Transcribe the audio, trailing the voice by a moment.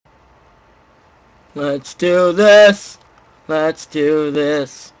Let's do this. Let's do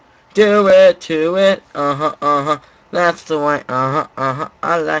this. Do it to it. Uh-huh, uh-huh. That's the way. Uh-huh, uh-huh.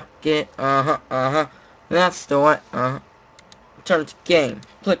 I like it. Uh-huh, uh-huh. That's the way. Uh-huh. Turn to game.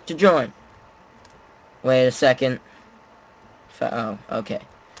 Click to join. Wait a second. Oh, okay.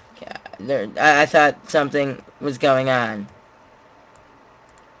 I thought something was going on.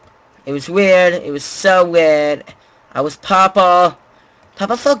 It was weird. It was so weird. I was Papa.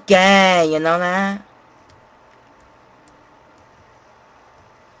 Papa so gay, you know that?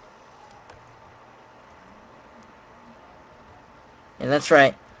 Yeah, that's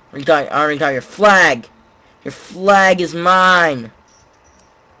right. I already got your flag. Your flag is mine.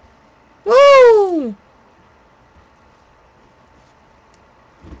 Woo!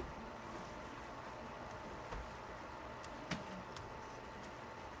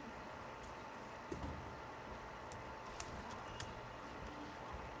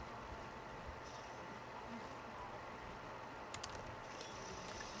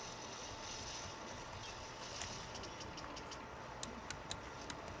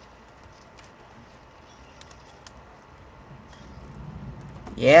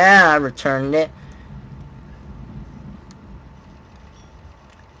 Yeah, I returned it.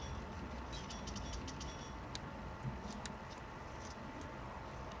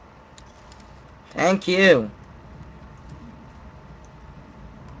 Thank you.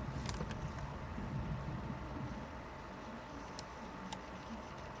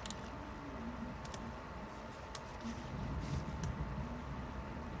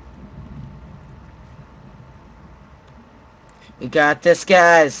 We got this,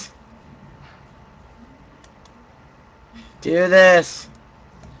 guys. Do this.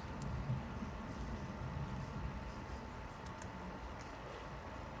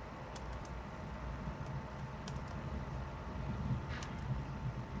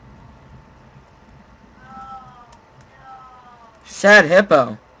 Sad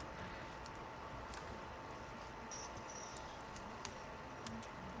hippo.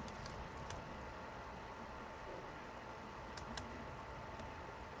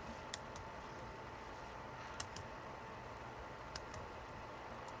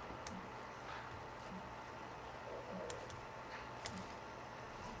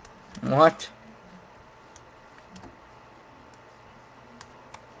 What?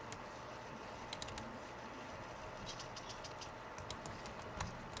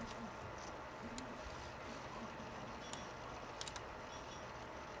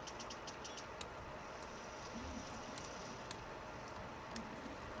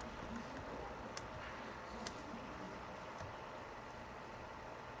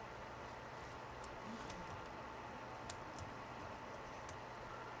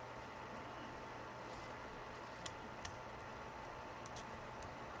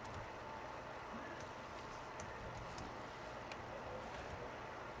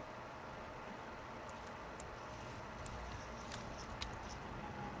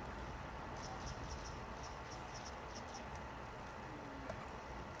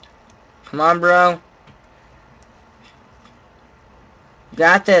 Come on, bro.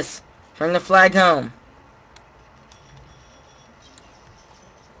 Got this. Bring the flag home.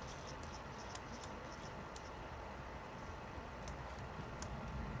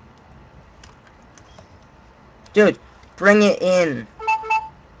 Dude, bring it in.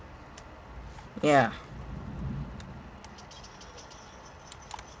 Yeah.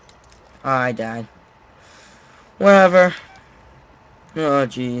 Oh, I died. Whatever. Oh,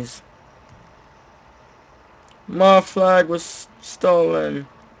 jeez. My flag was stolen.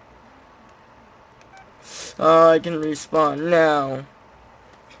 Oh, I can respawn now.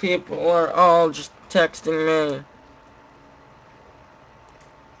 People are all just texting me.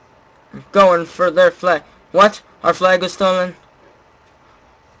 Going for their flag. What? Our flag was stolen?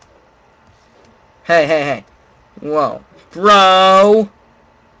 Hey, hey, hey. Whoa. Bro!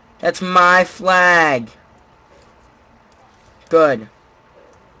 That's my flag. Good.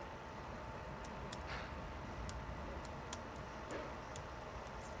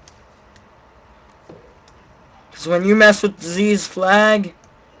 Because when you mess with Z's flag,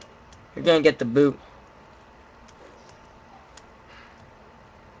 you're gonna get the boot.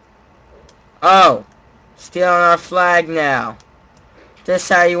 Oh. Stealing our flag now. This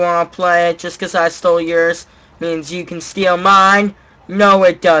how you wanna play it? Just because I stole yours means you can steal mine? No,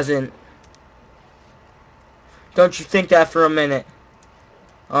 it doesn't. Don't you think that for a minute.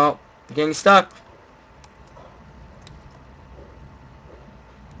 Oh, I'm getting stuck.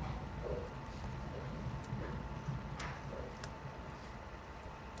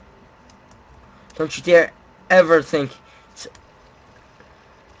 Don't you dare ever think...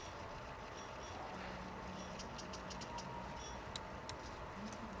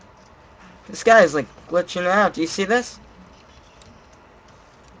 This guy is like glitching out. Do you see this?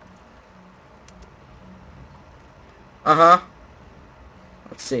 Uh-huh.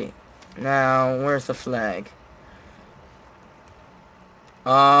 Let's see. Now, where's the flag?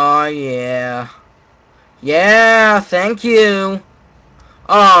 Oh, yeah. Yeah, thank you.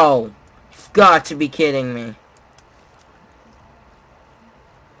 Oh, you've got to be kidding me.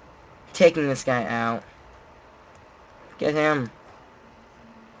 Taking this guy out. Get him.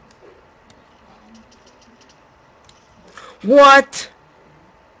 What?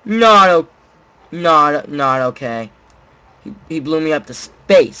 Not okay. He blew me up to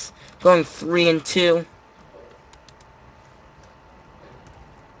space. Going 3 and 2.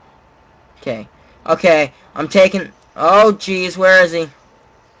 Okay. Okay, I'm taking... Oh, jeez, where is he?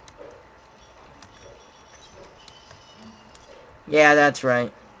 Yeah, that's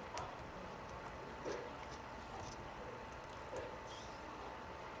right.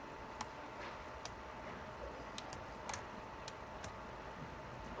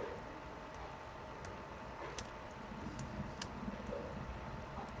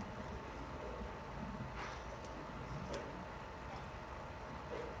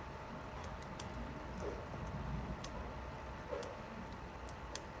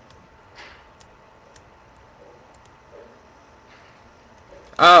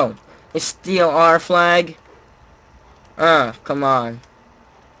 Oh, they steal our flag? Come on.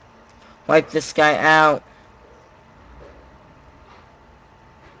 Wipe this guy out.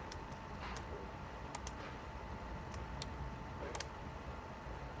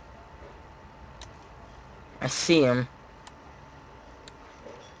 I see him.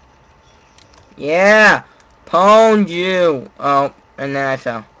 Yeah! Pwned you! Oh, and then I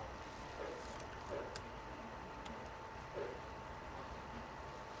fell.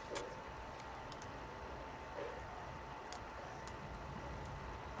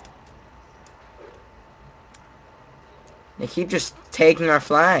 They keep just taking our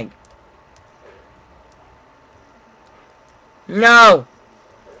flag. No!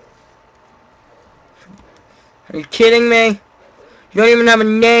 Are you kidding me? You don't even have a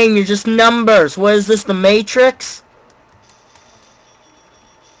name, you're just numbers. What is this, the Matrix?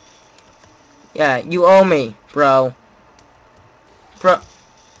 Yeah, you owe me, bro. Bro.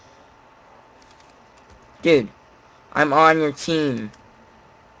 Dude, I'm on your team.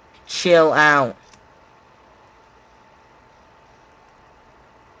 Chill out.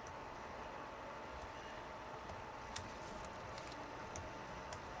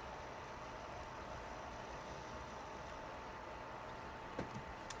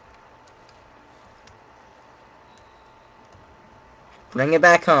 Bring it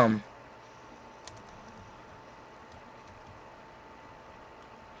back home.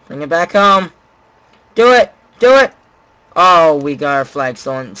 Bring it back home. Do it! Do it! Oh, we got our flag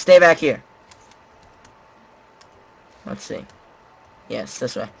stolen. Stay back here. Let's see. Yes,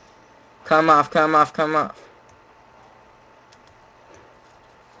 this way. Come off, come off, come off.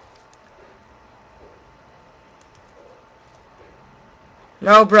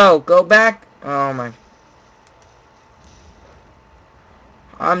 No, bro, go back. Oh, my.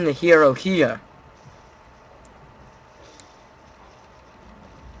 I'm the hero here.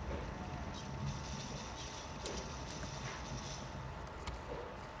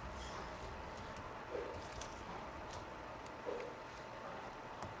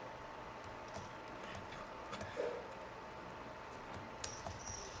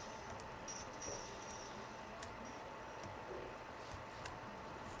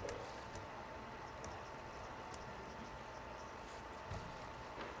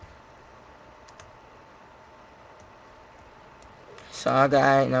 Saw a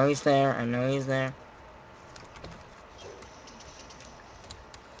guy. I know he's there. I know he's there.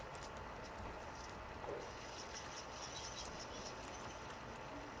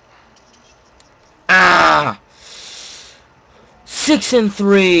 Ah! 6 and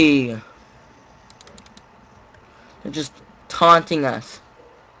 3. They're just taunting us.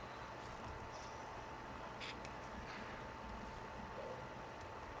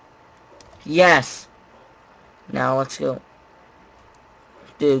 Yes. Now let's go.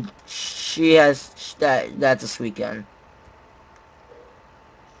 Dude, she has that's a sweet gun.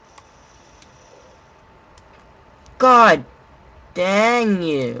 God dang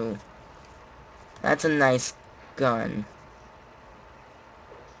you. That's a nice gun.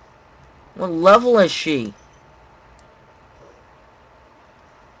 What level is she?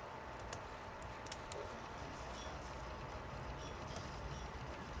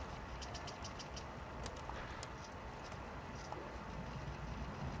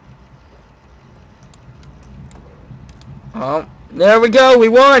 Oh, there we go. We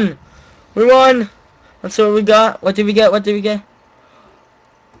won. We won! That's what we got. What did we get? What did we get?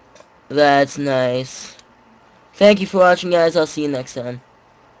 That's nice. Thank you for watching, guys. I'll see you next time.